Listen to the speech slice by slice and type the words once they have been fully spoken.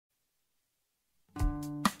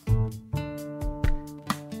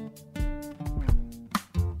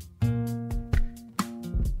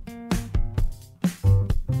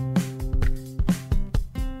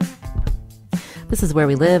This is Where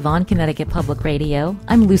We Live on Connecticut Public Radio.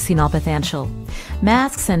 I'm Lucy Nalpathanchel.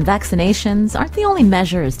 Masks and vaccinations aren't the only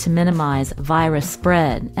measures to minimize virus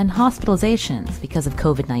spread and hospitalizations because of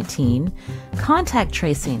COVID-19. Contact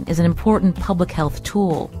tracing is an important public health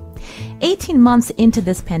tool. 18 months into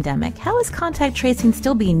this pandemic, how is contact tracing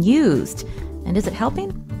still being used? And is it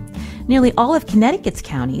helping? Nearly all of Connecticut's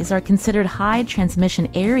counties are considered high transmission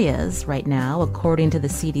areas right now, according to the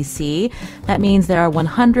CDC. That means there are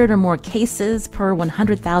 100 or more cases per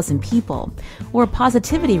 100,000 people, or a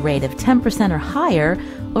positivity rate of 10% or higher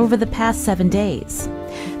over the past 7 days.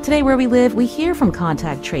 Today, Where We Live, we hear from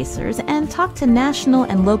contact tracers and talk to national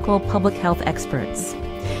and local public health experts.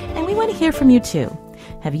 And we want to hear from you too.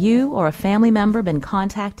 Have you or a family member been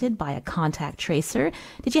contacted by a contact tracer?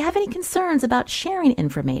 Did you have any concerns about sharing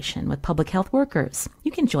information with public health workers?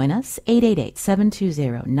 You can join us,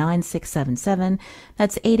 888-720-9677.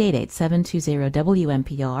 That's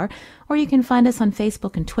 888-720-WNPR. Or you can find us on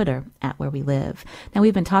Facebook and Twitter at Where We Live. Now,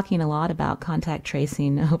 we've been talking a lot about contact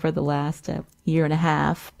tracing over the last year and a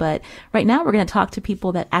half, but right now we're going to talk to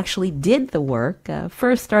people that actually did the work.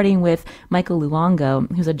 First, starting with Michael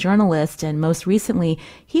Luongo, who's a journalist, and most recently,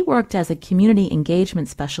 he worked as a community engagement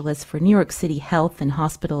specialist for New York City Health and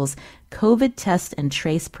Hospitals' COVID Test and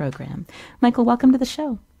Trace program. Michael, welcome to the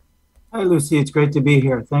show. Hi, Lucy. It's great to be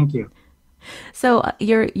here. Thank you. So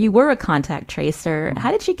you were a contact tracer. How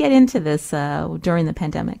did you get into this during the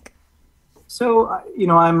pandemic? So,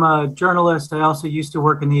 I'm a journalist. I also used to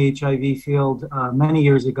work in the HIV field many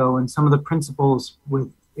years ago, and some of the principles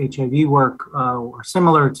with HIV work were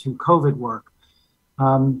similar to COVID work.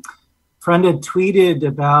 Friend had tweeted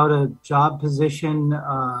about a job position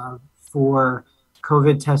for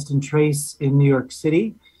COVID test and trace in New York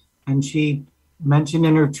City, and she mentioned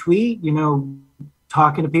in her tweet,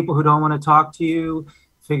 talking to people who don't want to talk to you,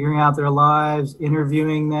 figuring out their lives,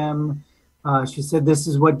 interviewing them. She said, this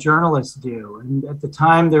is what journalists do. And at the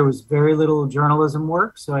time, there was very little journalism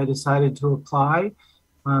work, so I decided to apply.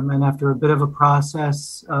 And after a bit of a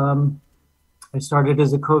process, I started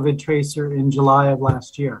as a COVID tracer in July of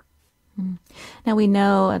last year. Now, we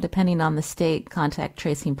know, depending on the state, contact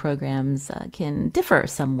tracing programs can differ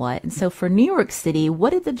somewhat. And so for New York City,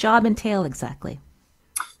 what did the job entail exactly?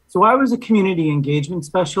 So I was a community engagement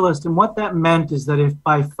specialist, and what that meant is that if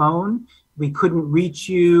by phone we couldn't reach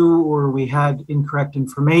you or we had incorrect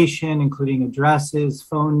information, including addresses,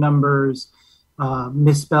 phone numbers,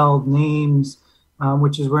 misspelled names,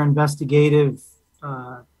 which is where investigative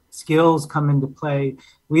skills come into play,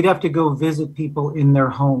 we'd have to go visit people in their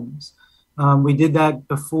homes. We did that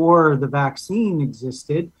before the vaccine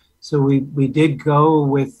existed, so we did go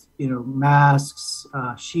with masks,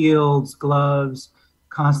 shields, gloves,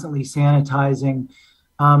 constantly sanitizing.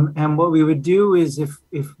 And what we would do is if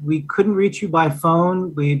we couldn't reach you by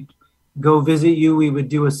phone, we'd go visit you. We would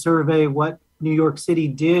do a survey. What New York City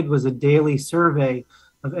did was a daily survey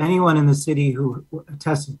of anyone in the city who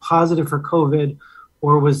tested positive for COVID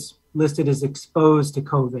or was listed as exposed to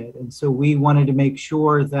COVID. And so we wanted to make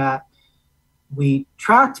sure that we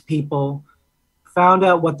tracked people, found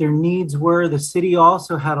out what their needs were. The city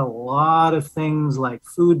also had a lot of things like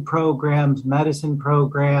food programs, medicine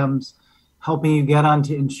programs, helping you get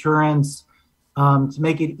onto insurance, to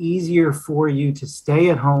make it easier for you to stay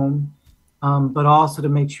at home, but also to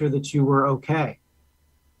make sure that you were okay.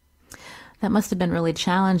 That must have been really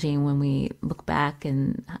challenging when we look back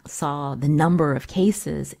and saw the number of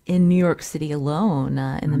cases in New York City alone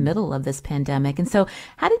in the middle of this pandemic. And so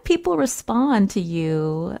how did people respond to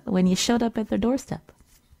you when you showed up at their doorstep?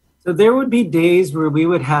 So there would be days where we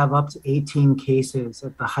would have up to 18 cases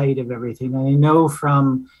at the height of everything. And I know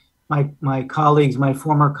from my colleagues, my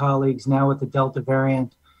former colleagues, now with the Delta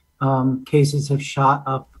variant, cases have shot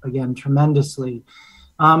up again tremendously.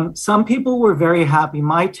 Some people were very happy.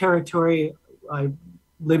 My territory, I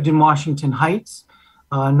lived in Washington Heights,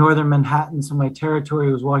 northern Manhattan. So my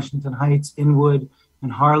territory was Washington Heights, Inwood, and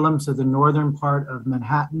Harlem. So the northern part of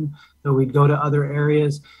Manhattan, though we'd go to other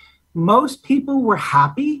areas. Most people were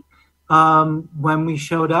happy when we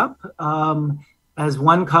showed up. As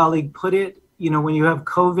one colleague put it, when you have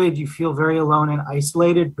COVID, you feel very alone and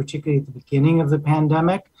isolated, particularly at the beginning of the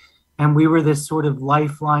pandemic. And we were this sort of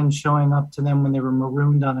lifeline showing up to them when they were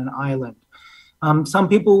marooned on an island. Some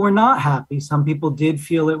people were not happy. Some people did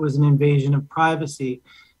feel it was an invasion of privacy.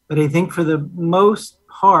 But I think for the most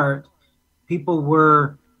part, people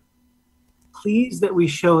were pleased that we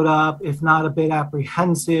showed up, if not a bit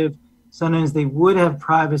apprehensive. Sometimes they would have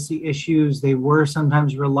privacy issues. They were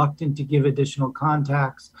sometimes reluctant to give additional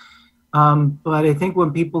contacts. But I think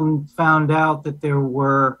when people found out that there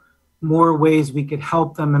more ways we could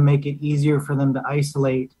help them and make it easier for them to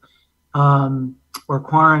isolate, or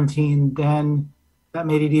quarantine, then that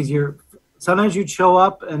made it easier. Sometimes you'd show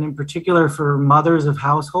up, and in particular for mothers of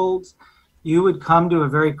households, you would come to a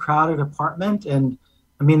very crowded apartment, and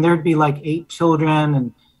I mean, there'd be like 8 children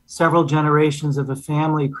and several generations of a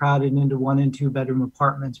family crowded into 1 and 2 bedroom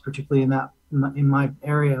apartments, particularly in my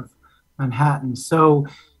area of Manhattan. So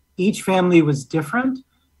each family was different,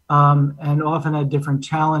 and often had different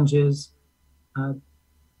challenges.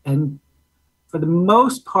 And for the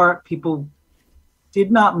most part, people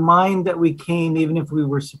did not mind that we came, even if we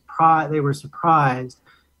were surprised. They were surprised.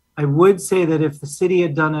 I would say that if the city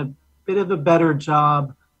had done a bit of a better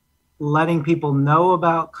job letting people know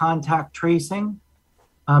about contact tracing,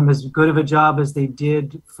 as good of a job as they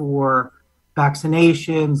did for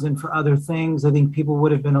vaccinations and for other things, I think people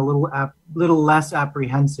would have been a little less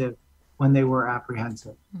apprehensive when they were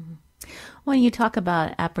apprehensive. Mm-hmm. When you talk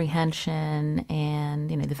about apprehension and,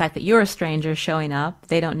 the fact that you're a stranger showing up,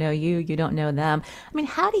 they don't know you, you don't know them. I mean,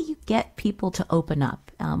 how do you get people to open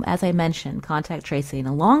up? As I mentioned, contact tracing,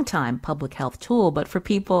 a long time public health tool, but for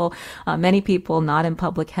people, many people not in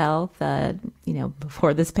public health,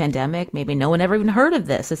 before this pandemic, maybe no one ever even heard of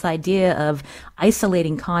this idea of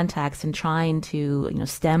isolating contacts and trying to,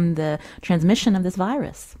 stem the transmission of this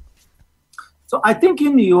virus. So I think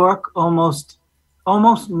in New York, almost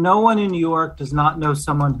no one in New York does not know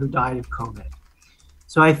someone who died of COVID.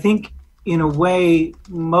 So I think in a way,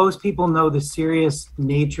 most people know the serious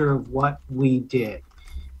nature of what we did.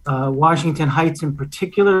 Washington Heights in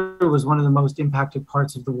particular was one of the most impacted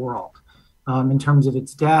parts of the world in terms of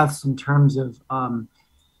its deaths, in terms of,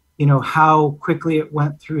 how quickly it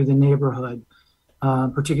went through the neighborhood,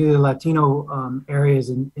 particularly the Latino areas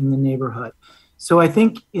in the neighborhood. So I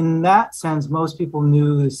think in that sense, most people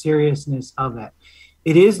knew the seriousness of it.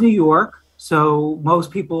 It is New York, so most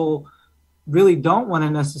people really don't want to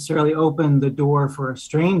necessarily open the door for a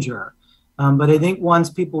stranger. But I think once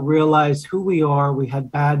people realized who we are, we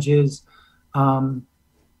had badges, very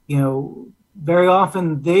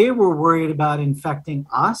often they were worried about infecting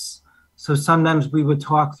us. So sometimes we would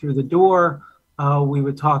talk through the door, we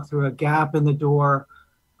would talk through a gap in the door.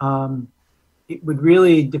 It would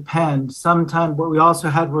really depend. Sometimes what we also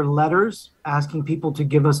had were letters asking people to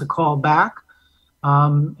give us a call back.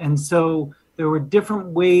 And so there were different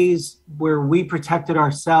ways where we protected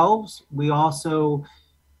ourselves. We also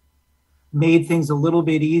made things a little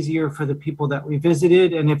bit easier for the people that we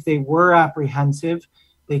visited. And if they were apprehensive,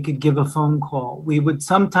 they could give a phone call. We would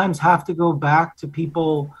sometimes have to go back to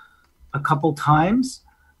people a couple times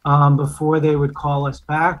before they would call us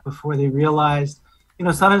back, before they realized,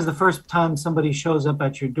 sometimes the first time somebody shows up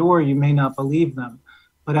at your door, you may not believe them.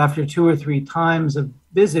 But after 2 or 3 times of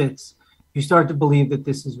visits, you start to believe that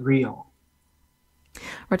this is real.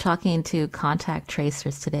 We're talking to contact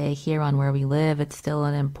tracers today here on Where We Live. It's still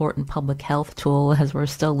an important public health tool as we're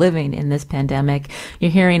still living in this pandemic. You're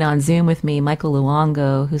hearing on Zoom with me Michael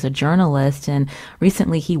Luongo, who's a journalist, and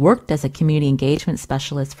recently he worked as a community engagement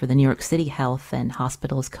specialist for the New York City Health and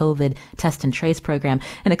Hospitals COVID Test and Trace program.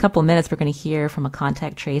 In a couple of minutes, we're going to hear from a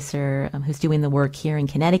contact tracer who's doing the work here in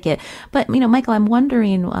Connecticut. But, Michael, I'm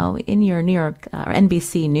wondering, in your New York or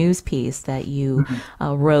NBC News piece that you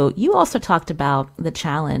wrote, you also talked about the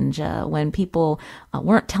challenge when people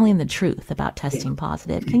weren't telling the truth about testing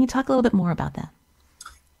positive. Can you talk a little bit more about that?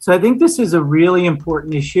 So I think this is a really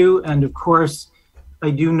important issue. And of course,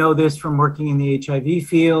 I do know this from working in the HIV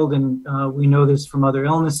field, and we know this from other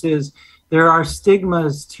illnesses. There are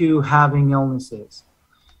stigmas to having illnesses.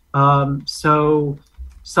 So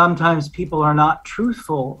sometimes people are not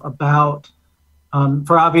truthful about,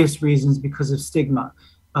 for obvious reasons, because of stigma.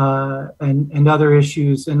 And other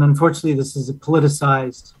issues. And unfortunately, this is a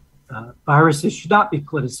politicized viruses should not be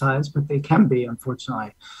politicized, but they can be,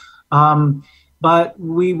 unfortunately. But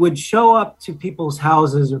we would show up to people's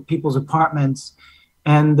houses or people's apartments,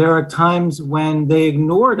 and there are times when they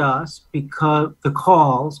ignored us because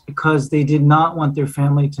they did not want their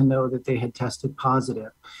family to know that they had tested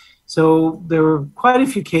positive. So there were quite a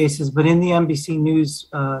few cases, but in the NBC News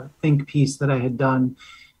think piece that I had done,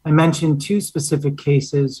 I mentioned 2 specific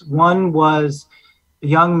cases. One was a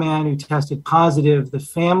young man who tested positive. The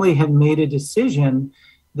family had made a decision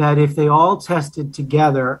that if they all tested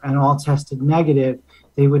together and all tested negative,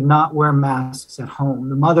 they would not wear masks at home.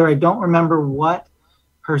 The mother, I don't remember what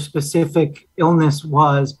her specific illness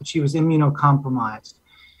was, but she was immunocompromised.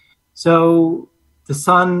 So the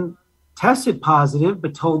son tested positive,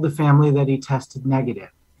 but told the family that he tested negative,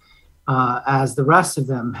 as the rest of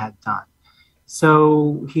them had done.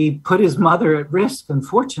 So he put his mother at risk,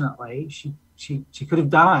 unfortunately. She could have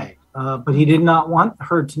died, but he did not want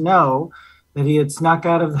her to know that he had snuck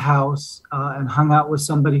out of the house and hung out with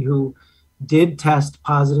somebody who did test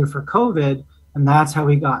positive for COVID, and that's how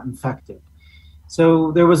he got infected.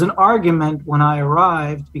 So there was an argument when I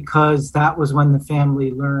arrived, because that was when the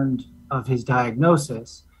family learned of his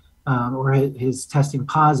diagnosis, or his testing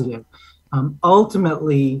positive.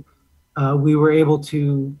 Ultimately, we were able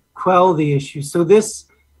to quell the issue. So this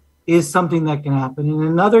is something that can happen. In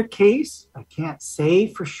another case, I can't say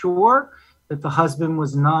for sure that the husband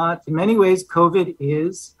was not. In many ways, COVID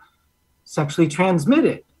is sexually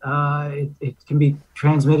transmitted. It can be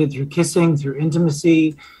transmitted through kissing, through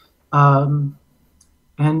intimacy. And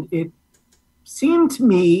it seemed to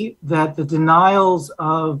me that the denials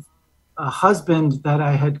of a husband that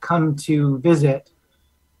I had come to visit,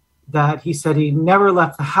 that he said he never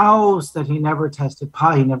left the house, that he never tested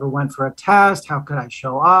positive, he never went for a test, how could I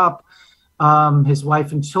show up? His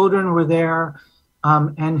wife and children were there.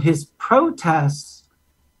 And his protests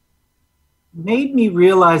made me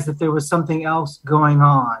realize that there was something else going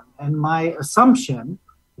on. And my assumption,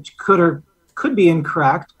 which could be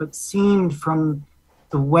incorrect, but seemed from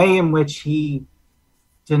the way in which he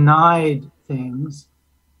denied things,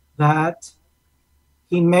 that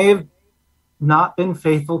he may have not been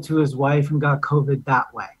faithful to his wife and got COVID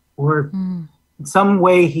that way, or in some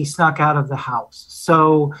way he snuck out of the house.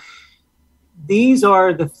 So these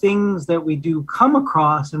are the things that we do come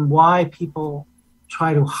across, and why people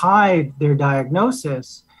try to hide their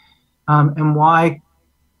diagnosis, and why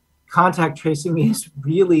contact tracing is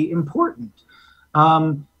really important.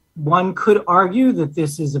 One could argue that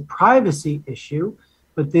this is a privacy issue,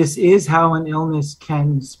 but this is how an illness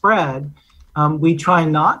can spread. We try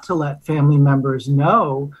not to let family members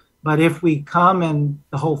know, but if we come and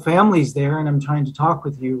the whole family's there and I'm trying to talk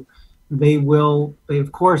with you, they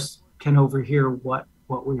of course can overhear what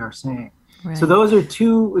we are saying. Right. So those are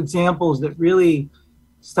two examples that really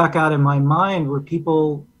stuck out in my mind, where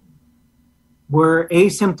people were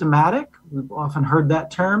asymptomatic. We've often heard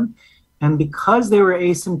that term. And because they were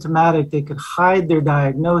asymptomatic, they could hide their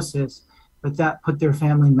diagnosis, but that put their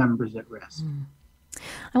family members at risk.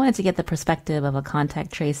 I wanted to get the perspective of a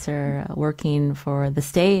contact tracer working for the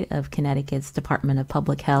state of Connecticut's Department of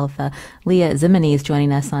Public Health. Leah Zimany is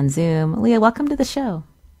joining us on Zoom. Leah, welcome to the show.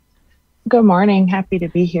 Good morning. Happy to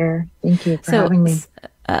be here. Thank you for having me.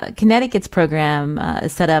 Connecticut's program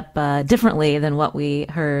is set up differently than what we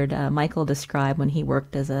heard Michael describe when he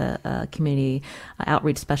worked as a community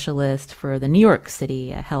outreach specialist for the New York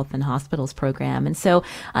City Health and Hospitals program. And so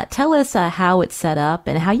tell us how it's set up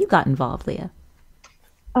and how you got involved, Leah.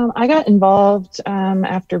 I got involved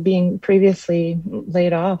after being previously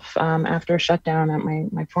laid off after a shutdown at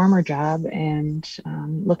my former job, and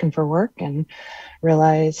looking for work, and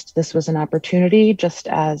realized this was an opportunity just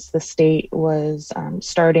as the state was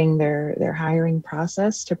starting their hiring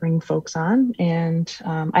process to bring folks on. And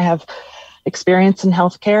I have experience in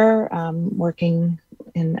healthcare, working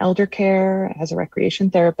in elder care as a recreation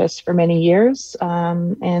therapist for many years.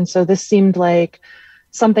 And so this seemed like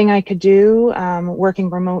something I could do, working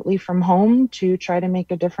remotely from home to try to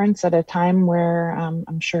make a difference at a time where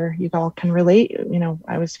I'm sure you all can relate. You know,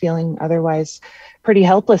 I was feeling otherwise pretty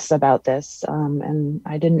helpless about this, and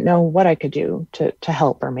I didn't know what I could do to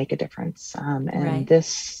help or make a difference. And right.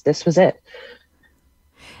 This was it.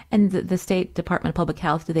 And the State Department of Public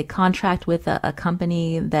Health, do they contract with a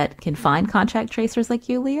company that can find contact tracers like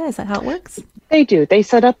you, Leah? Is that how it works? They do. They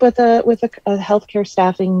set up with a healthcare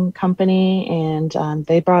staffing company, and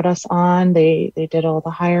they brought us on. They did all the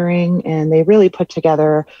hiring, and they really put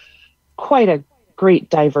together quite a great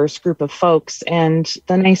diverse group of folks. And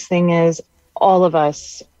the nice thing is, all of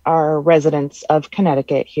us are residents of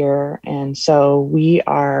Connecticut here, and so we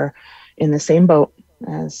are in the same boat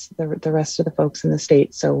as the rest of the folks in the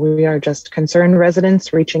state. So we are just concerned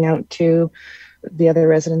residents reaching out to the other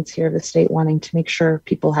residents here of the state, wanting to make sure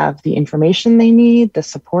people have the information they need, the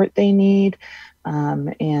support they need.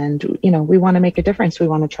 And, you know, we want to make a difference. We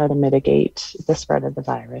want to try to mitigate the spread of the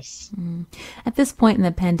virus. At this point in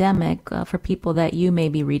the pandemic, for people that you may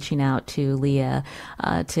be reaching out to, Leah,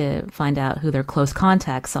 to find out who their close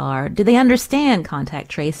contacts are, do they understand contact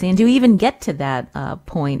tracing? Do you even get to that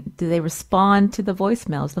point? Do they respond to the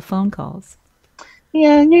voicemails, the phone calls?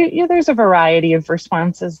 Yeah, there's a variety of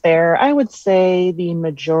responses there. I would say the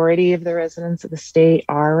majority of the residents of the state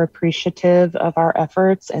are appreciative of our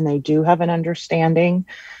efforts, and they do have an understanding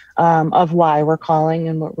of why we're calling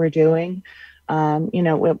and what we're doing.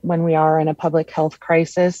 When we are in a public health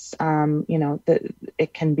crisis,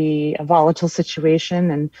 it can be a volatile situation,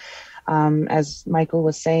 and As Michael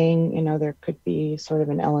was saying, there could be sort of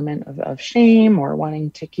an element of shame or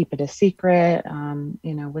wanting to keep it a secret,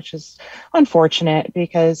 which is unfortunate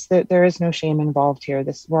because there is no shame involved here.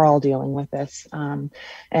 We're all dealing with this.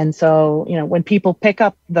 And so, when people pick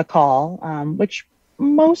up the call, which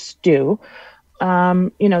most do,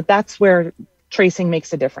 that's where tracing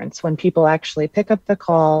makes a difference. When people actually pick up the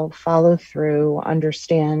call, follow through,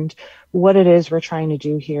 understand what it is we're trying to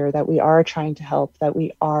do here, that we are trying to help, that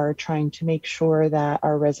we are trying to make sure that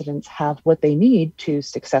our residents have what they need to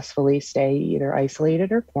successfully stay either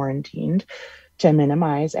isolated or quarantined to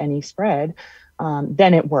minimize any spread,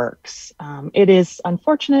 then it works. It is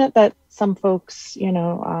unfortunate that some folks,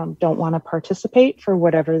 don't want to participate for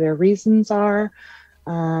whatever their reasons are,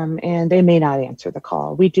 and they may not answer the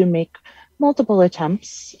call. We do make multiple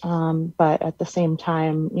attempts, but at the same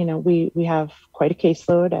time, we have quite a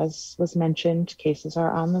caseload, as was mentioned. Cases are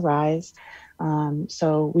on the rise.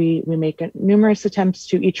 So we make numerous attempts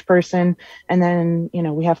to each person, and then,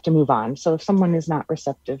 we have to move on. So if someone is not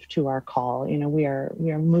receptive to our call, we are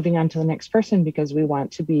moving on to the next person because we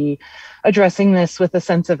want to be addressing this with a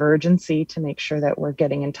sense of urgency to make sure that we're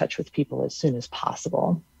getting in touch with people as soon as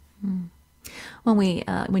possible. Mm.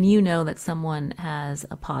 When you know that someone has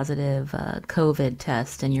a positive COVID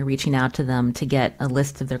test and you're reaching out to them to get a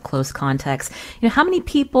list of their close contacts, how many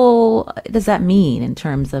people does that mean in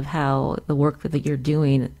terms of how the work that you're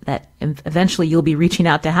doing, that eventually you'll be reaching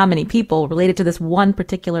out to how many people related to this one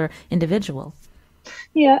particular individual?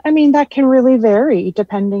 Yeah, that can really vary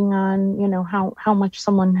depending on, how much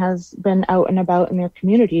someone has been out and about in their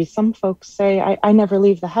community. Some folks say, I never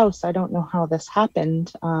leave the house. I don't know how this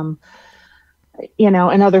happened.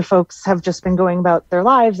 And other folks have just been going about their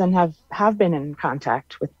lives and have been in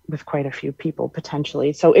contact with quite a few people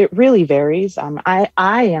potentially. So it really varies. I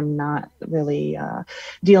am not really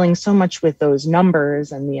dealing so much with those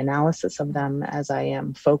numbers and the analysis of them as I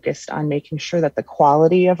am focused on making sure that the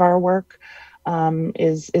quality of our work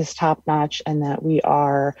is top notch, and that we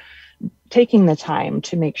are taking the time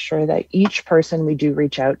to make sure that each person we do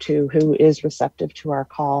reach out to who is receptive to our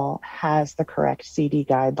call has the correct CD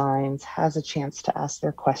guidelines, has a chance to ask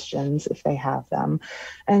their questions if they have them,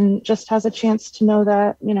 and just has a chance to know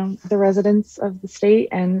that, the residents of the state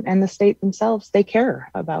and the state themselves, they care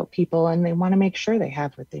about people and they want to make sure they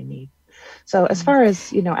have what they need. So as far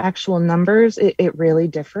as, actual numbers, it really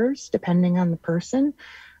differs depending on the person.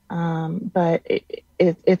 But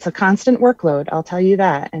it's a constant workload, I'll tell you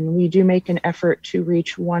that. And we do make an effort to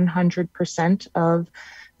reach 100% of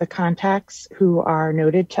the contacts who are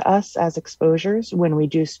noted to us as exposures when we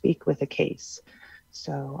do speak with a case.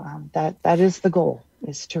 So that is the goal,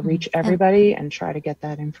 is to reach everybody and try to get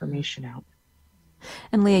that information out.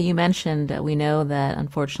 And Leah, you mentioned we know that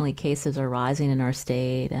unfortunately cases are rising in our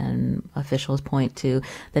state, and officials point to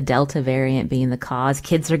the Delta variant being the cause.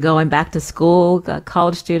 Kids are going back to school,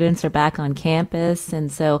 college students are back on campus.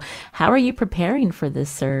 And so how are you preparing for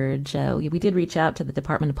this surge? We did reach out to the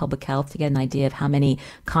Department of Public Health to get an idea of how many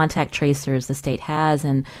contact tracers the state has,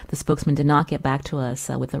 and the spokesman did not get back to us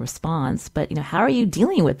with a response. But, how are you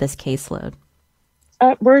dealing with this caseload?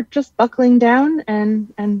 We're just buckling down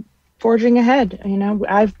and forging ahead.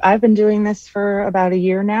 I've been doing this for about a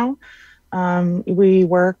year now. We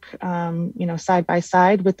work, side by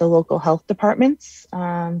side with the local health departments.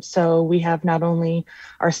 So we have not only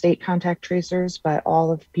our state contact tracers, but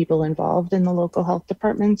all of the people involved in the local health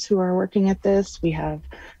departments who are working at this. We have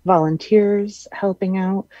volunteers helping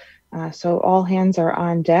out. So all hands are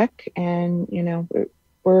on deck, and,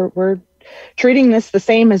 we're treating this the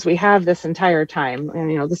same as we have this entire time,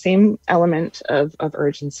 and the same element of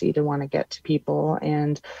urgency to want to get to people,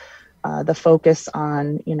 and the focus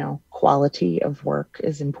on quality of work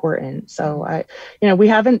is important. So we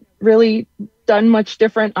haven't really done much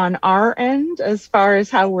different on our end as far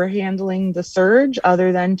as how we're handling the surge,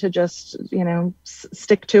 other than to just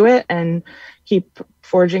stick to it and keep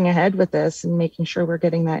forging ahead with this and making sure we're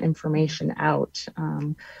getting that information out.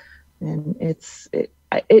 And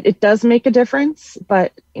it does make a difference,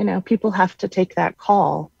 but people have to take that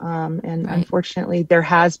call. And right. Unfortunately, there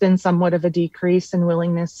has been somewhat of a decrease in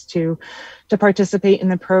willingness to participate in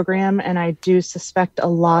the program. And I do suspect a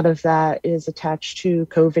lot of that is attached to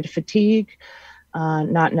COVID fatigue,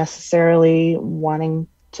 not necessarily wanting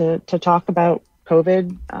to talk about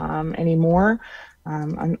COVID anymore.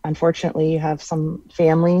 Unfortunately, you have some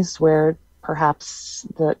families where perhaps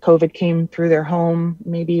the COVID came through their home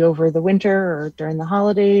maybe over the winter or during the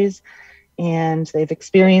holidays, and they've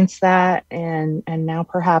experienced that. And now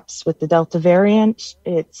perhaps with the Delta variant,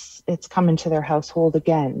 it's come into their household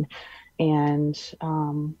again. And,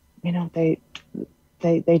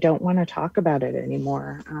 they don't want to talk about it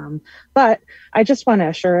anymore. But I just want to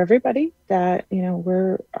assure everybody that,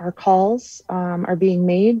 our calls are being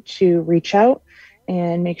made to reach out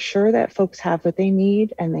and make sure that folks have what they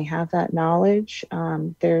need and they have that knowledge.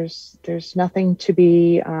 There's nothing to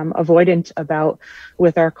be avoidant about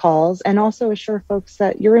with our calls, and also assure folks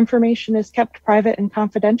that your information is kept private and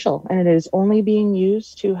confidential, and it is only being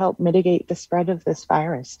used to help mitigate the spread of this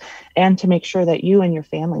virus and to make sure that you and your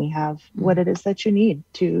family have what it is that you need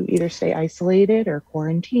to either stay isolated or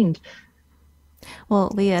quarantined. Well,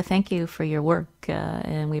 Leah, thank you for your work,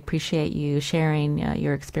 and we appreciate you sharing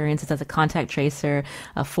your experiences as a contact tracer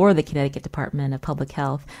for the Connecticut Department of Public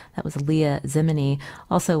Health. That was Leah Zimany.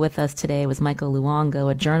 Also with us today was Michael Luongo,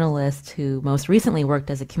 a journalist who most recently worked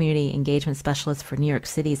as a community engagement specialist for New York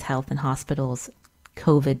City's Health and Hospitals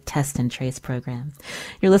COVID Test and Trace program.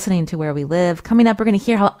 You're listening to Where We Live. Coming up, we're going to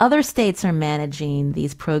hear how other states are managing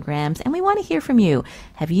these programs, and we want to hear from you.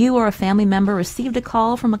 Have you or a family member received a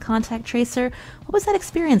call from a contact tracer? What was that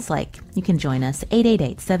experience like? You can join us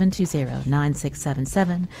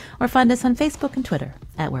 888-720-9677 or find us on Facebook and Twitter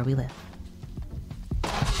at Where We Live.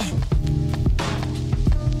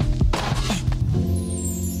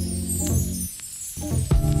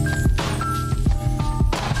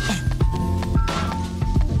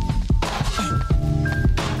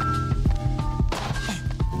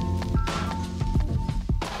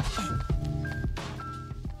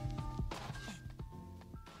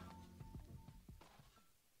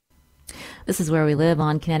 This is Where We Live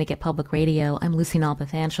on Connecticut Public Radio. I'm Lucy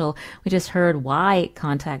Nalpathanchel. We just heard why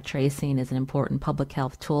contact tracing is an important public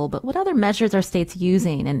health tool, but what other measures are states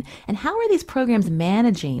using, and how are these programs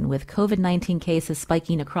managing with COVID-19 cases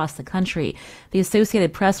spiking across the country? The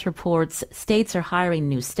Associated Press reports states are hiring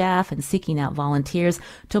new staff and seeking out volunteers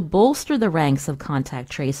to bolster the ranks of contact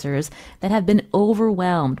tracers that have been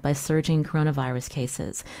overwhelmed by surging coronavirus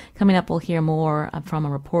cases. Coming up, we'll hear more from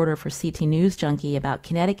a reporter for CT News Junkie about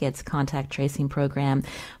Connecticut's contact tracing program.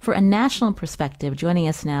 For a national perspective, joining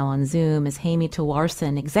us now on Zoom is Hemi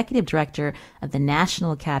Tewarson, Executive Director of the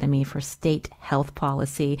National Academy for State Health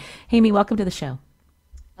Policy. Hemi, welcome to the show.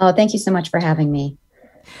 Oh, thank you so much for having me.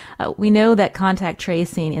 We know that contact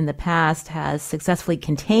tracing in the past has successfully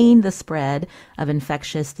contained the spread of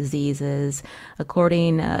infectious diseases.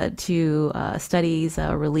 According to studies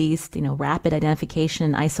released, rapid identification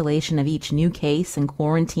and isolation of each new case and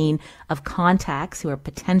quarantine of contacts who are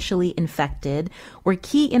potentially infected were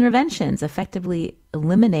key interventions, effectively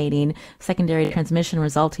eliminating secondary transmission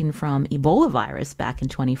resulting from Ebola virus back in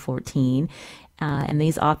 2014. And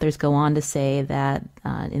these authors go on to say that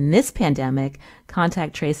in this pandemic,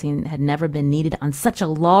 contact tracing had never been needed on such a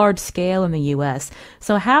large scale in the U.S.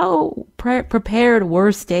 So how prepared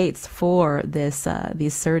were states for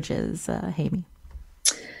these surges, Hemi?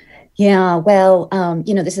 Yeah, well,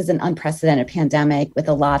 this is an unprecedented pandemic with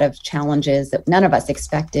a lot of challenges that none of us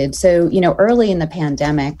expected. So, early in the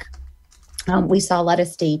pandemic, we saw a lot of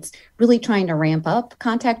states really trying to ramp up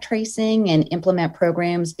contact tracing and implement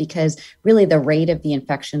programs because really the rate of the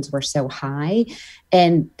infections were so high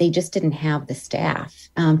and they just didn't have the staff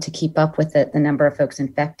to keep up with the number of folks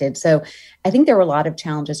infected. So I think there were a lot of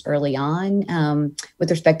challenges early on with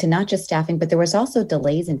respect to not just staffing, but there was also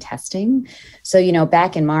delays in testing. So,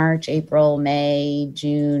 back in March, April, May,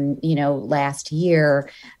 June, last year,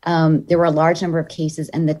 there were a large number of cases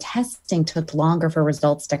and the testing took longer for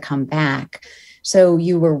results to come back. So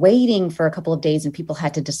you were waiting for a couple of days and people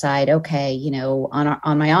had to decide, okay,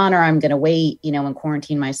 on my honor, I'm going to wait, and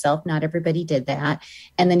quarantine myself. Not everybody did that.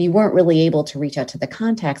 And then you weren't really able to reach out to the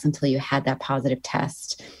contacts until you had that positive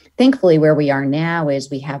test. Thankfully, where we are now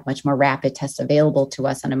is we have much more rapid tests available to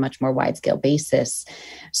us on a much more wide scale basis.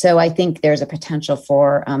 So I think there's a potential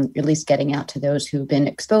for at least getting out to those who've been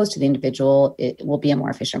exposed to the individual. It will be a more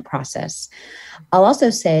efficient process. I'll also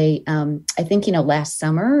say, I think, last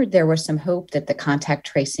summer, there was some hope that the contact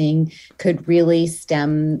tracing could really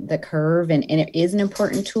stem the curve. And it is an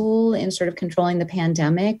important tool in sort of controlling the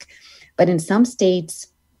pandemic. But in some states,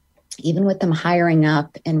 even with them hiring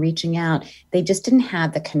up and reaching out, they just didn't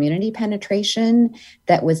have the community penetration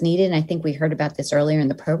that was needed. And I think we heard about this earlier in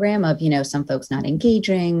the program of, some folks not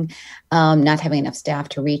engaging, not having enough staff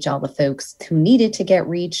to reach all the folks who needed to get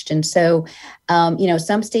reached. And so,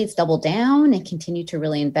 some states doubled down and continued to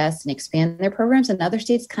really invest and expand their programs, and other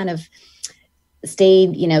states kind of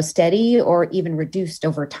stayed, steady or even reduced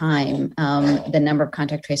over time the number of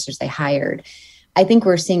contact tracers they hired. I think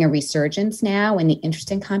we're seeing a resurgence now in the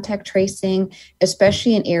interest in contact tracing,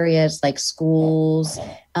 especially in areas like schools,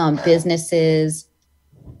 businesses,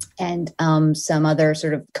 some other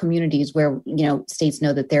sort of communities where, states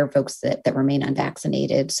know that there are folks that remain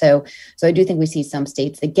unvaccinated. So I do think we see some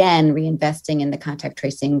states, again, reinvesting in the contact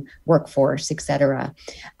tracing workforce, et cetera.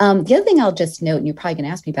 The other thing I'll just note, and you're probably going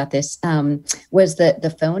to ask me about this, was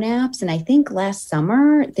the phone apps. And I think last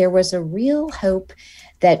summer, there was a real hope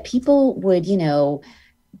that people would,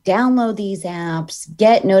 download these apps,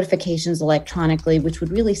 get notifications electronically, which would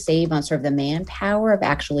really save on sort of the manpower of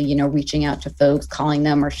actually, reaching out to folks, calling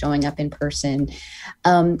them or showing up in person.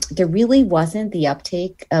 There really wasn't the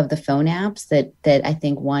uptake of the phone apps that I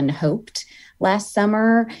think one hoped last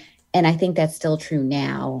summer. And I think that's still true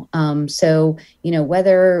now. So,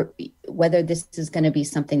 whether this is going to be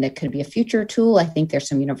something that could be a future tool, I think there's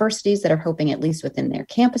some universities that are hoping, at least within their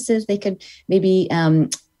campuses, they could maybe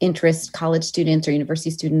interest college students or university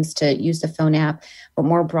students to use the phone app. But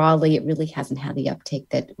more broadly, it really hasn't had the uptake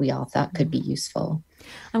that we all thought could be useful.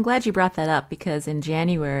 I'm glad you brought that up, because in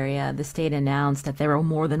January, the state announced that there were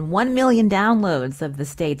more than 1 million downloads of the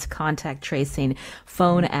state's contact tracing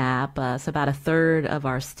phone app. So about a third of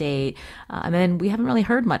our state. And then we haven't really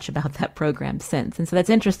heard much about that program since. And so that's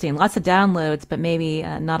interesting. Lots of downloads, but maybe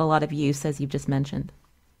not a lot of use, as you've just mentioned.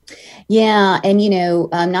 Yeah. And,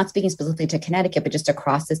 not speaking specifically to Connecticut, but just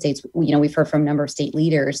across the states, we've heard from a number of state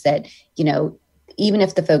leaders that, even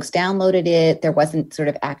if the folks downloaded it, there wasn't sort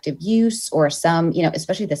of active use, or some,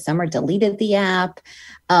 especially this summer, deleted the app.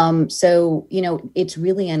 So, it's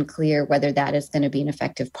really unclear whether that is going to be an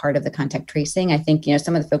effective part of the contact tracing. I think,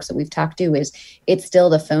 some of the folks that we've talked to is it's still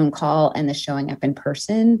the phone call and the showing up in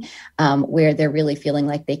person, where they're really feeling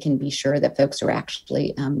like they can be sure that folks are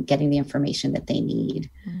actually getting the information that they need.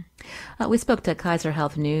 We spoke to Kaiser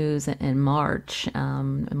Health News in March,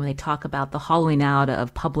 and when they talk about the hollowing out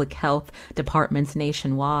of public health departments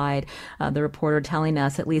nationwide, the reporter telling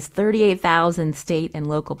us at least 38,000 state and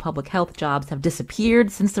local public health jobs have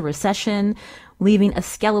disappeared since the recession, leaving a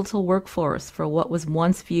skeletal workforce for what was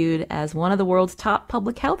once viewed as one of the world's top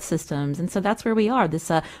public health systems. And so that's where we are,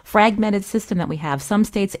 this fragmented system that we have. Some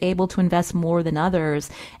states able to invest more than others.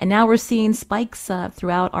 And now we're seeing spikes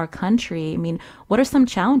throughout our country. I mean, what are some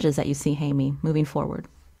challenges that you see, Hemi, moving forward?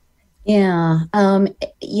 Yeah.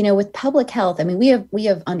 With public health, I mean, we have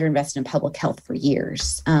underinvested in public health for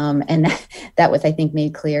years. And that was, I think,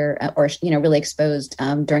 made clear or really exposed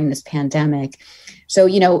during this pandemic. So,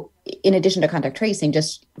 in addition to contact tracing,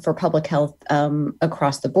 just for public health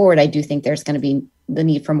across the board, I do think there's going to be the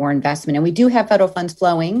need for more investment. And we do have federal funds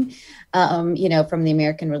flowing, from the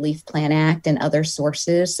American Relief Plan Act and other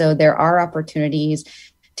sources. So there are opportunities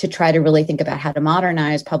to try to really think about how to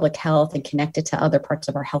modernize public health and connect it to other parts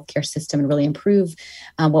of our healthcare system and really improve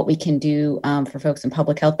what we can do for folks in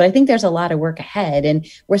public health. But I think there's a lot of work ahead, and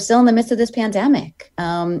we're still in the midst of this pandemic.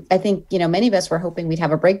 I think, many of us were hoping we'd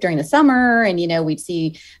have a break during the summer and, we'd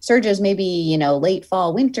see surges maybe, late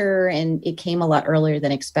fall, winter, and it came a lot earlier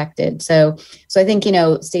than expected. So I think,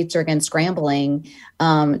 states are again scrambling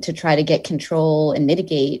to try to get control and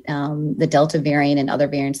mitigate the Delta variant and other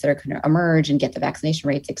variants that are going to emerge and get the vaccination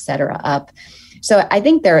rates, et cetera, up. So I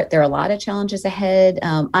think there are a lot of challenges ahead.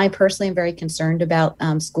 I personally am very concerned about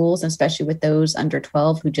schools, especially with those under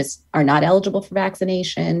 12 who just are not eligible for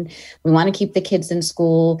vaccination. We want to keep the kids in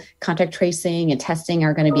school. Contact tracing and testing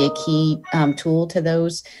are going to be a key tool to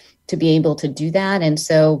those to be able to do that. And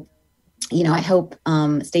so, I hope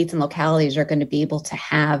states and localities are going to be able to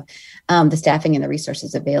have the staffing and the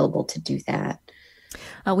resources available to do that.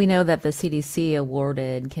 We know that the CDC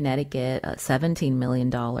awarded Connecticut $17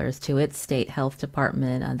 million to its state health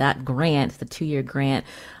department. That grant, the 2-year grant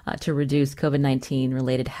to reduce COVID-19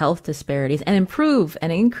 related health disparities and improve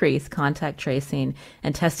and increase contact tracing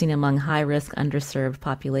and testing among high-risk underserved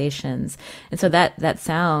populations. And so that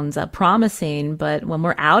sounds promising, but when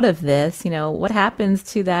we're out of this, what happens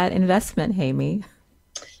to that investment, Hemi?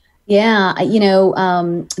 Yeah,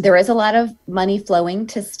 there is a lot of money flowing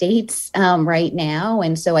to states right now.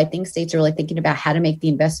 And so I think states are really thinking about how to make the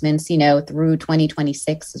investments, through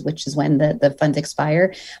 2026, which is when the funds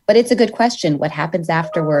expire. But it's a good question, what happens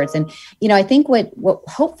afterwards? And, I think what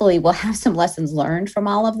hopefully we'll have some lessons learned from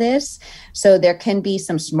all of this. So there can be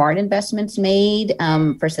some smart investments made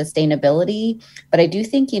for sustainability. But I do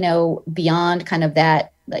think, beyond kind of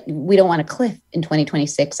that, we don't want a cliff in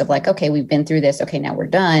 2026 of okay, we've been through this. Okay, now we're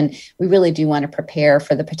done. We really do want to prepare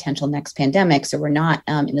for the potential next pandemic. So we're not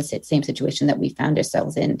in the same situation that we found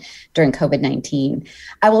ourselves in during COVID-19.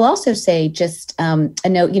 I will also say just a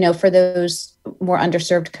note, for those more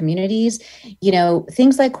underserved communities,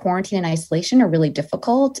 things like quarantine and isolation are really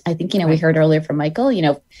difficult. I think, we heard earlier from Michael,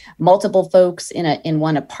 multiple folks in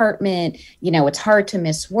one apartment, it's hard to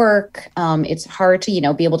miss work. It's hard to,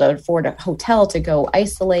 be able to afford a hotel to go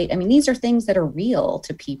isolate. I mean, these are things that are real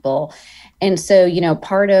to people. And so,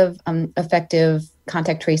 part of effective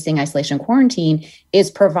contact tracing, isolation, quarantine is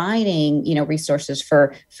providing, resources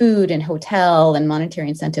for food and hotel and monetary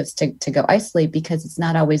incentives to go isolate, because it's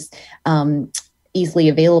not always easily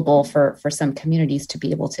available for some communities to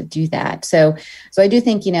be able to do that. So I do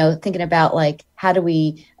think, thinking about like, how do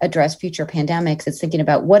we address future pandemics? It's thinking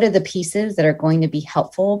about what are the pieces that are going to be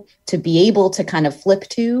helpful to be able to kind of flip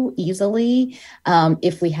to easily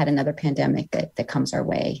if we had another pandemic that comes our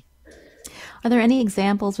way. Are there any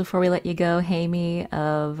examples, before we let you go, Hemi,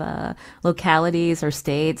 of localities or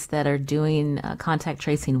states that are doing contact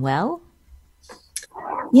tracing well?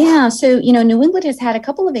 Yeah. So, New England has had a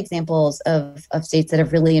couple of examples of states that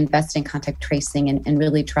have really invested in contact tracing and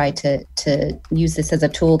really tried to use this as a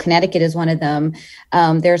tool. Connecticut is one of them.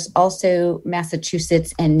 There's also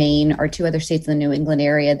Massachusetts and Maine are two other states in the New England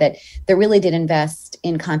area that really did invest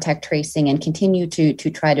in contact tracing and continue to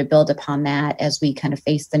try to build upon that as we kind of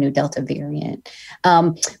face the new Delta variant.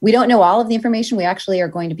 We don't know all of the information. We actually are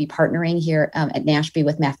going to be partnering here at NASHB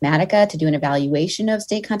with Mathematica to do an evaluation of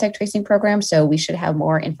state contact tracing programs. So we should have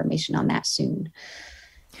more information on that soon.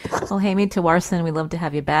 Well, Hemi, Tewarson, we'd love to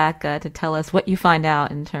have you back to tell us what you find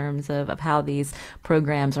out in terms of how these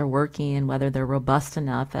programs are working and whether they're robust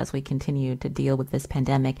enough as we continue to deal with this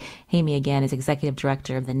pandemic. Hemi, again, is Executive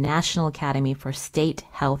Director of the National Academy for State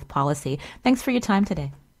Health Policy. Thanks for your time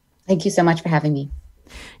today. Thank you so much for having me.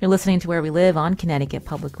 You're listening to Where We Live on Connecticut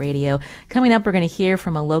Public Radio. Coming up, we're going to hear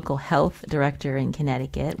from a local health director in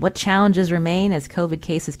Connecticut. What challenges remain as COVID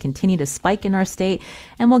cases continue to spike in our state?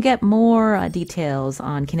 And we'll get more details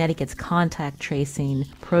on Connecticut's contact tracing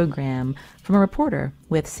program from a reporter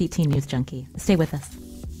with CT News Junkie. Stay with us.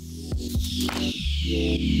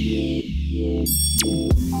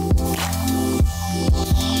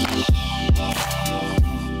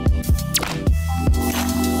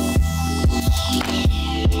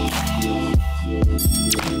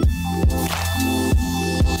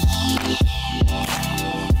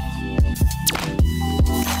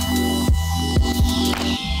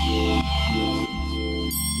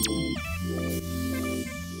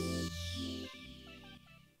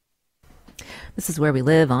 This is Where We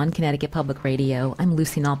Live on Connecticut Public Radio. I'm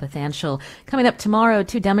Lucy Nalpathanchel. Coming up tomorrow,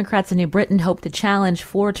 two Democrats in New Britain hope to challenge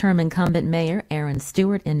four-term incumbent Mayor Aaron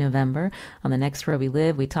Stewart in November. On the next Where We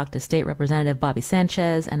Live, we talk to State Representative Bobby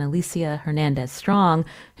Sanchez and Alicia Hernandez-Strong,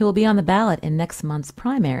 who will be on the ballot in next month's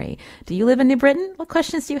primary. Do you live in New Britain? What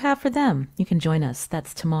questions do you have for them? You can join us.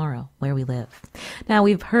 That's tomorrow, Where We Live. Now,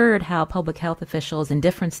 we've heard how public health officials in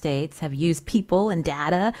different states have used people and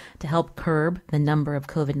data to help curb the number of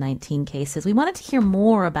COVID-19 cases. We wanted to hear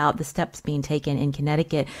more about the steps being taken in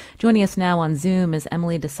Connecticut. Joining us now on Zoom is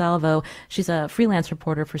Emily DiSalvo. She's a freelance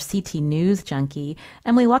reporter for CT News Junkie.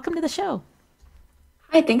 Emily, welcome to the show.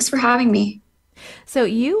 Hi, thanks for having me. So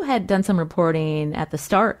you had done some reporting at the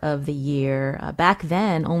start of the year. Back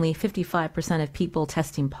then, only 55% of people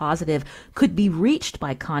testing positive could be reached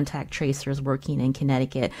by contact tracers working in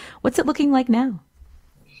Connecticut. What's it looking like now?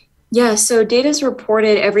 Yeah, so data is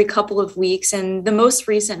reported every couple of weeks, and the most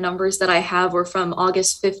recent numbers that I have were from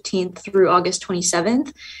August 15th through August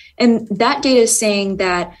 27th. And that data is saying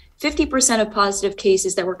that 50% of positive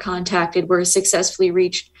cases that were contacted were successfully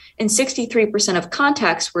reached, and 63% of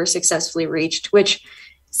contacts were successfully reached, which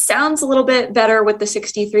sounds a little bit better with the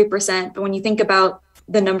 63%. But when you think about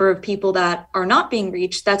the number of people that are not being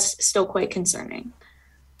reached, that's still quite concerning.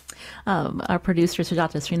 Our producer,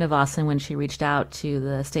 Sujata Srinivasan, when she reached out to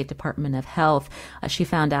the State Department of Health, she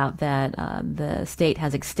found out that the state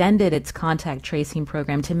has extended its contact tracing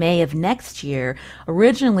program to May of next year.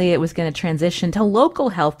 Originally, it was going to transition to local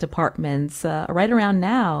health departments right around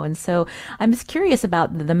now. And so I'm just curious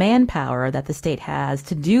about the manpower that the state has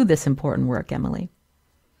to do this important work, Emily.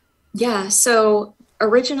 Yeah, so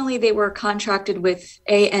originally they were contracted with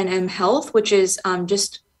A&M Health, which is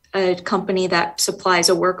just a company that supplies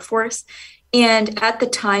a workforce. And at the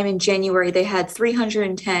time in January, they had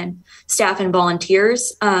 310 staff and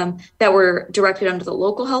volunteers that were directed under the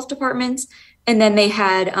local health departments. And then they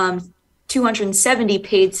had 270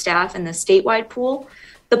 paid staff in the statewide pool.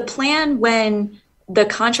 The plan when the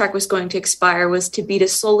contract was going to expire was to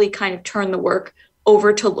slowly kind of turn the work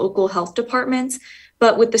over to local health departments.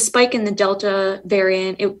 But with the spike in the Delta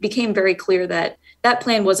variant, it became very clear that that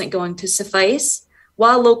plan wasn't going to suffice.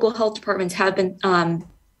 While local health departments have been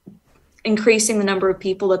increasing the number of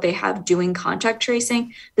people that they have doing contact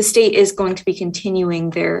tracing, the state is going to be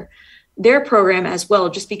continuing their program as well,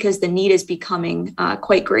 just because the need is becoming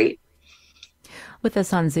quite great. With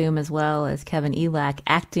us on Zoom as well as Kevin Elak,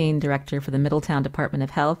 Acting Director for the Middletown Department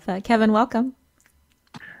of Health. Kevin, welcome.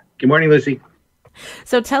 Good morning, Lucy.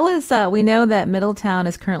 So tell us, we know that Middletown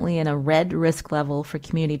is currently in a red risk level for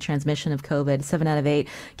community transmission of COVID. 7 out of 8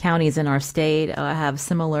 counties in our state have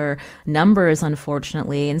similar numbers,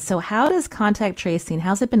 unfortunately. And so how does contact tracing,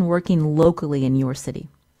 how's it been working locally in your city?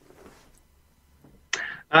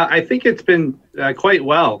 I think it's been quite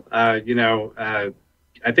well. I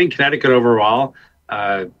think Connecticut overall,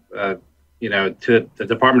 to the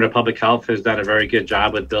Department of Public Health has done a very good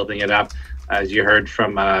job with building it up. As you heard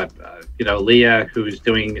from, Leah, who's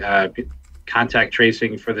doing contact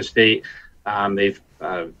tracing for the state. They've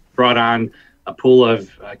brought on a pool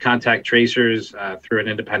of contact tracers through an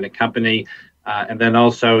independent company, and then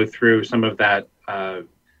also through some of that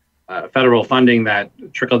federal funding that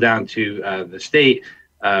trickled down to the state.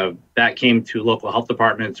 That came to local health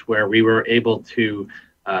departments where we were able to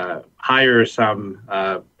hire some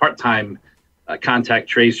part-time contact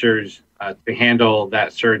tracers to handle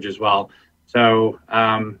that surge as well. So,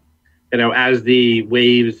 as the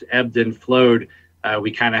waves ebbed and flowed,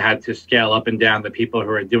 we kind of had to scale up and down the people who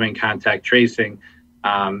are doing contact tracing.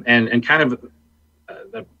 And kind of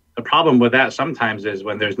the problem with that sometimes is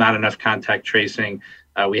when there's not enough contact tracing,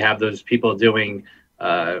 we have those people doing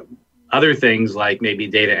other things like maybe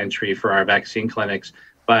data entry for our vaccine clinics.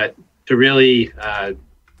 But to really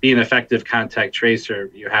be an effective contact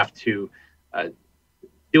tracer, you have to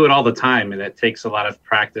do it all the time, and it takes a lot of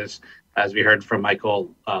practice. As we heard from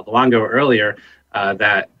Michael Luongo earlier,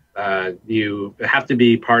 that you have to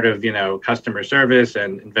be part of, customer service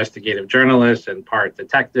and investigative journalist and part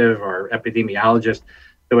detective or epidemiologist.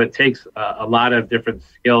 So it takes a lot of different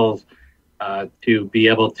skills to be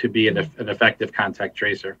able to be an effective contact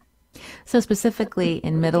tracer. So specifically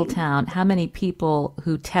in Middletown, how many people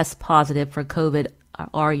who test positive for COVID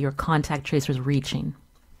are your contact tracers reaching?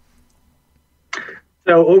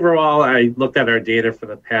 So overall, I looked at our data for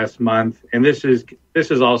the past month, and this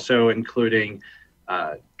is also including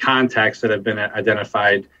contacts that have been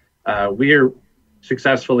identified. We are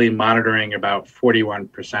successfully monitoring about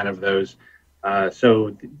 41% of those.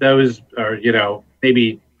 So those are,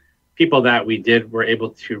 maybe people that we were able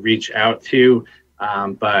to reach out to,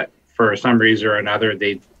 but for some reason or another,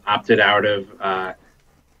 they opted out of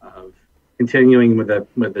continuing with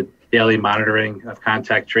the daily monitoring of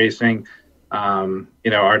contact tracing.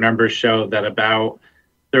 Our numbers show that about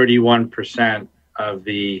 31% of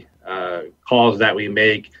the calls that we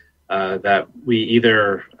make, that we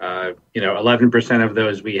either, 11% of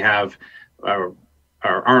those we have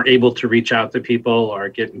aren't able to reach out to people or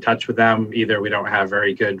get in touch with them. Either we don't have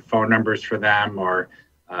very good phone numbers for them, or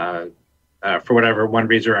for whatever one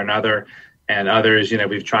reason or another. And others,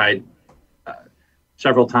 we've tried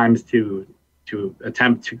several times to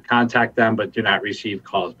attempt to contact them, but do not receive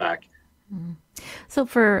calls back. So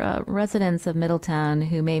for residents of Middletown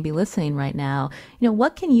who may be listening right now,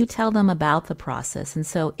 what can you tell them about the process? And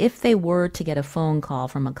so if they were to get a phone call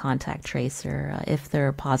from a contact tracer, if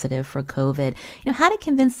they're positive for COVID, how to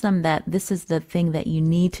convince them that this is the thing that you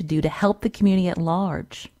need to do to help the community at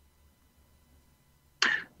large?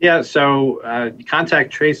 Yeah, so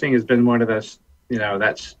contact tracing has been one of those,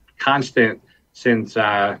 that's constant since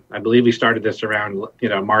I believe we started this around,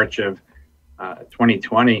 March of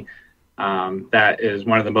 2020. That is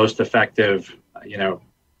one of the most effective,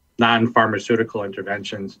 non-pharmaceutical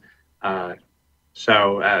interventions.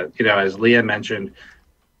 So, as Leah mentioned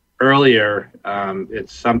earlier,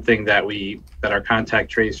 it's something that our contact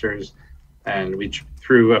tracers and we,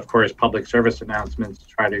 through, of course, public service announcements,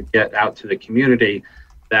 try to get out to the community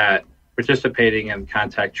that participating in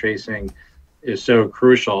contact tracing is so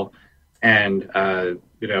crucial. And,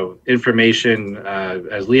 information,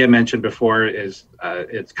 as Leah mentioned before, it's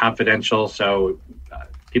confidential. So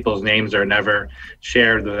people's names are never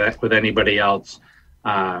shared with anybody else.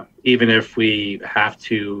 Even if we have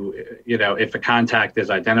to, if a contact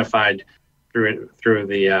is identified through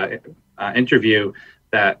the interview,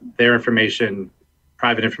 that their information,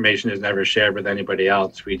 private information, is never shared with anybody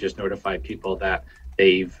else. We just notify people that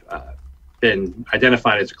they've been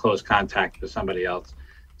identified as a close contact with somebody else.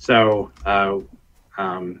 So,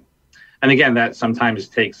 and again, that sometimes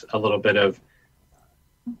takes a little bit of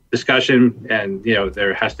discussion, and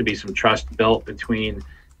there has to be some trust built between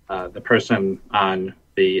the person on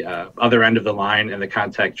the other end of the line and the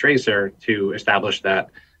contact tracer to establish that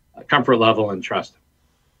comfort level and trust.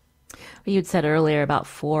 You'd said earlier about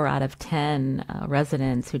 4 out of 10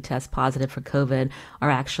 residents who test positive for COVID are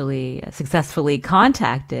actually successfully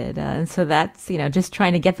contacted. And so that's, just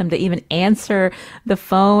trying to get them to even answer the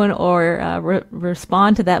phone or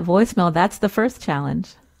respond to that voicemail. That's the first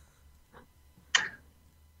challenge.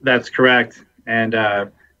 That's correct. And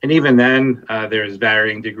even then, there's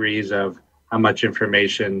varying degrees of how much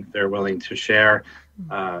information they're willing to share.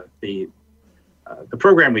 The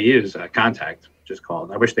program we use, Contact, which is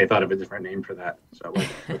called, I wish they thought of a different name for that, so it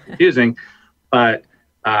wasn't so confusing, but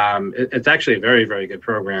it's actually a very, very good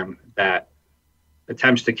program that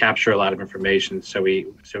attempts to capture a lot of information. So we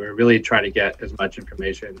really try to get as much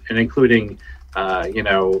information, and including,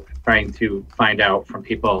 trying to find out from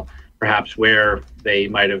people perhaps where they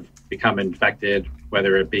might have become infected,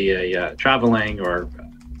 whether it be a traveling or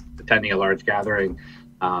attending a large gathering,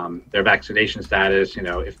 their vaccination status,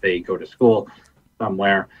 if they go to school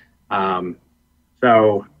somewhere.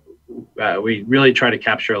 So we really try to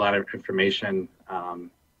capture a lot of information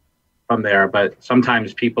from there, but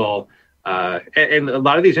sometimes people, and a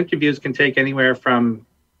lot of these interviews can take anywhere from,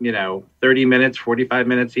 30 minutes, 45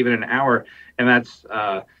 minutes, even an hour. And that's,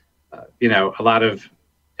 a lot of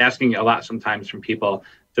asking a lot sometimes from people.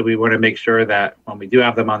 So we want to make sure that when we do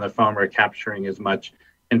have them on the phone, we're capturing as much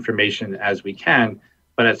information as we can.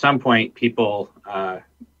 But at some point, people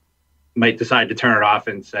might decide to turn it off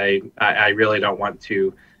and say, I really don't want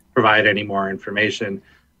to provide any more information.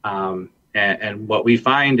 And what we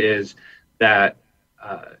find is that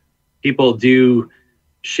people do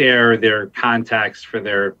share their contacts for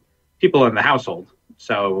their people in the household.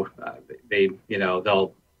 So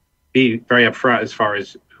they'll be very upfront as far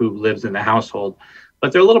as who lives in the household,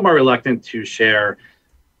 but they're a little more reluctant to share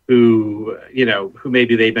who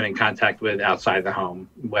maybe they've been in contact with outside the home,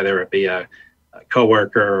 whether it be a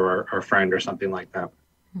coworker or friend or something like that.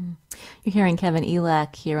 You're hearing Kevin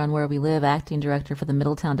Elak here on Where We Live, Acting Director for the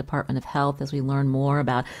Middletown Department of Health, as we learn more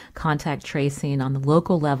about contact tracing on the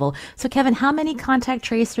local level. So, Kevin, how many contact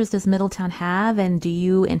tracers does Middletown have, and do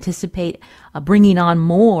you anticipate bringing on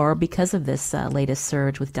more because of this latest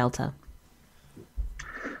surge with Delta?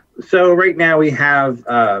 So right now we have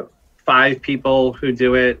 5 people who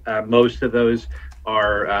do it. Most of those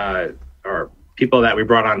are people that we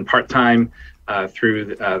brought on part-time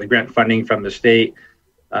through the grant funding from the state.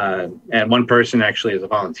 And one person actually is a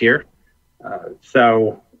volunteer.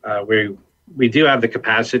 So we do have the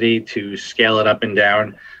capacity to scale it up and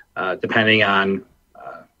down depending on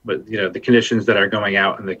the conditions that are going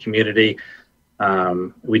out in the community.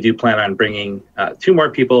 We do plan on bringing 2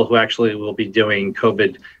 more people who actually will be doing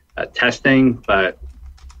COVID testing, but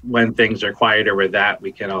when things are quieter with that,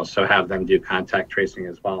 we can also have them do contact tracing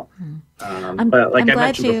as well. But like I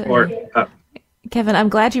mentioned before, Kevin, I'm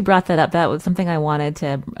glad you brought that up. That was something I wanted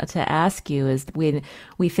to ask you. Is when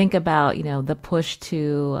we think about the push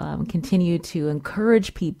to continue to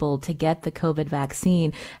encourage people to get the COVID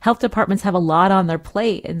vaccine, health departments have a lot on their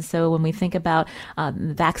plate, and so when we think about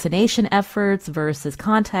vaccination efforts versus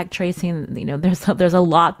contact tracing, there's a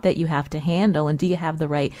lot that you have to handle. And do you have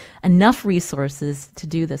the enough resources to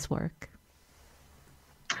do this work?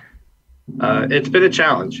 It's been a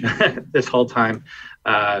challenge this whole time.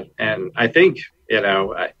 And I think,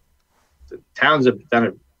 the towns have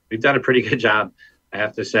we've done a pretty good job. I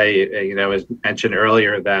have to say, as mentioned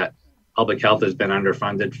earlier, that public health has been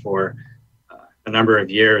underfunded for a number of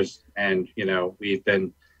years. And, we've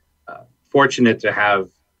been fortunate to have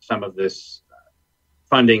some of this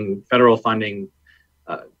federal funding,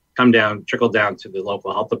 trickle down to the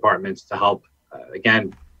local health departments to help,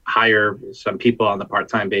 again, hire some people on the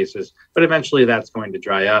part-time basis, but eventually that's going to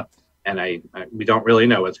dry up. And we don't really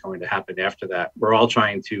know what's going to happen after that. We're all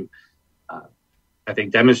trying to, I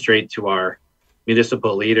think, demonstrate to our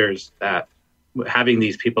municipal leaders that having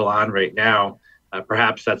these people on right now,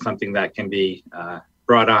 perhaps that's something that can be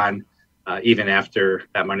brought on even after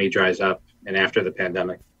that money dries up and after the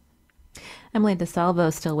pandemic. Emily DiSalvo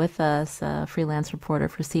is still with us, a freelance reporter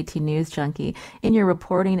for CT News Junkie. In your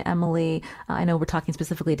reporting, Emily, I know we're talking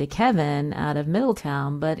specifically to Kevin out of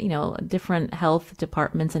Middletown, but, different health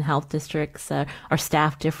departments and health districts are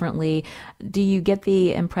staffed differently. Do you get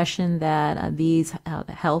the impression that these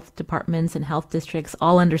health departments and health districts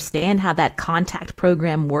all understand how that contact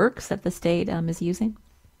program works that the state is using?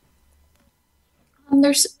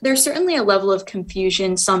 There's certainly a level of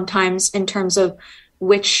confusion sometimes in terms of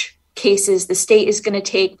which cases the state is going to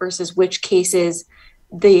take versus which cases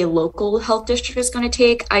the local health district is going to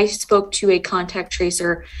take. I spoke to a contact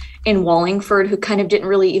tracer in Wallingford who kind of didn't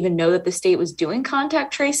really even know that the state was doing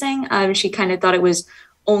contact tracing. She kind of thought it was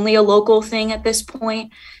only a local thing at this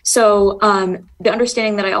point. So the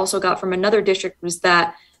understanding that I also got from another district was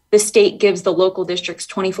that the state gives the local districts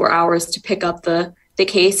 24 hours to pick up the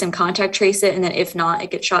case and contact trace it. And then if not, it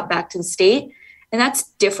gets shot back to the state. And that's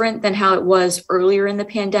different than how it was earlier in the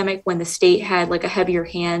pandemic when the state had like a heavier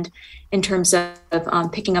hand in terms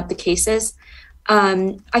of picking up the cases.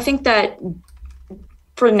 I think that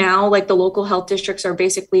for now, like the local health districts are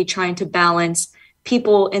basically trying to balance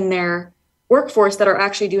people in their workforce that are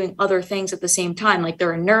actually doing other things at the same time. Like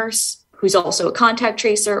they're a nurse who's also a contact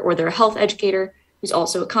tracer, or they're a health educator who's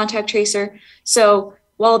also a contact tracer. So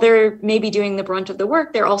while they're maybe doing the brunt of the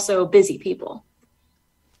work, they're also busy people.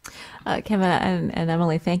 Kevin and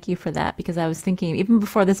Emily, thank you for that, because I was thinking even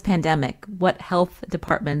before this pandemic, what health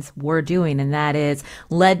departments were doing, and that is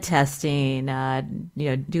lead testing,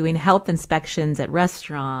 doing health inspections at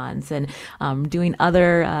restaurants, and doing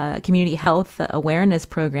other community health awareness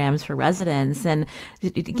programs for residents. And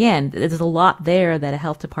again, there's a lot there that a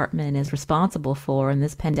health department is responsible for, and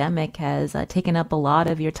this pandemic has taken up a lot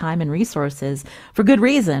of your time and resources for good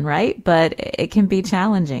reason, right? But it can be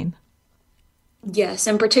challenging. Yes,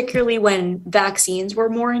 and particularly when vaccines were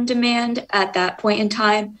more in demand at that point in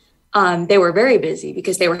time, they were very busy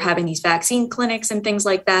because they were having these vaccine clinics and things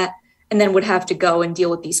like that, and then would have to go and deal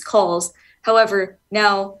with these calls. However,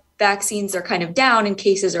 now vaccines are kind of down and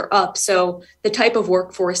cases are up. So the type of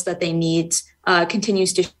workforce that they need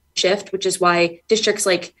continues to shift, which is why districts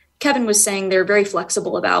like Kevin was saying, they're very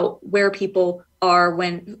flexible about where people are,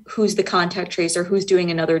 who's the contact tracer, who's doing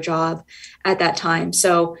another job at that time.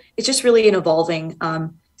 So it's just really an evolving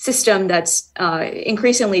system that's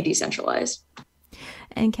increasingly decentralized.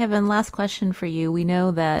 And Kevin, last question for you. We know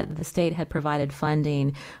that the state had provided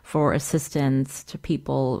funding for assistance to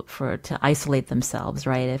people to isolate themselves,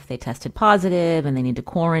 right? If they tested positive and they need to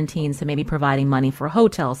quarantine, so maybe providing money for a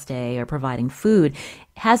hotel stay or providing food.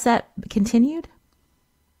 Has that continued?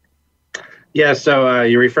 Yeah, so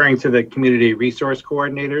you're referring to the community resource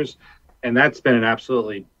coordinators, and that's been an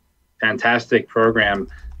absolutely fantastic program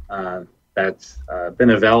that's been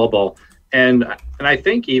available. And I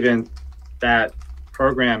think even that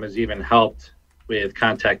program has even helped with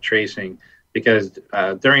contact tracing, because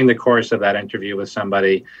during the course of that interview with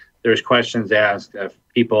somebody, there's questions asked if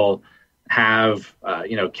people have,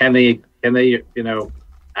 can they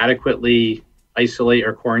adequately isolate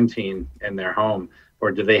or quarantine in their home,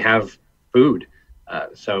 or do they have food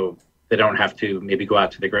so they don't have to maybe go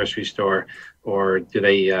out to the grocery store, or do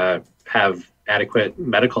they have adequate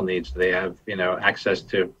medical needs? Do they have access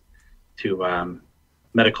to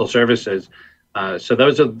medical services? So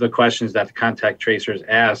those are the questions that the contact tracers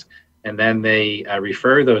ask, and then they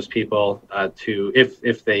refer those people to,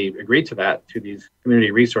 if they agree to that, to these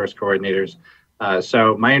community resource coordinators.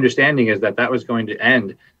 So my understanding is that was going to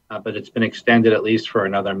end, but it's been extended at least for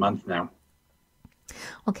another month now.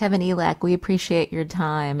 Well, Kevin Elak, we appreciate your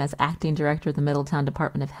time as acting director of the Middletown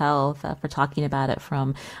Department of Health for talking about it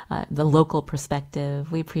from the local perspective.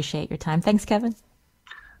 We appreciate your time. Thanks, Kevin.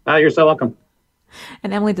 You're so welcome.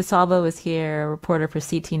 And Emily DiSalvo is here, a reporter for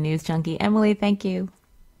CT News Junkie. Emily, thank you.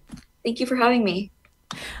 Thank you for having me.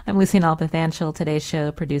 I'm Lucy Nalpathanchil. Today's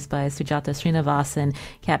show produced by Sujata Srinivasan.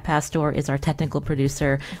 Kat Pastor is our technical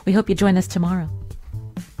producer. We hope you join us tomorrow.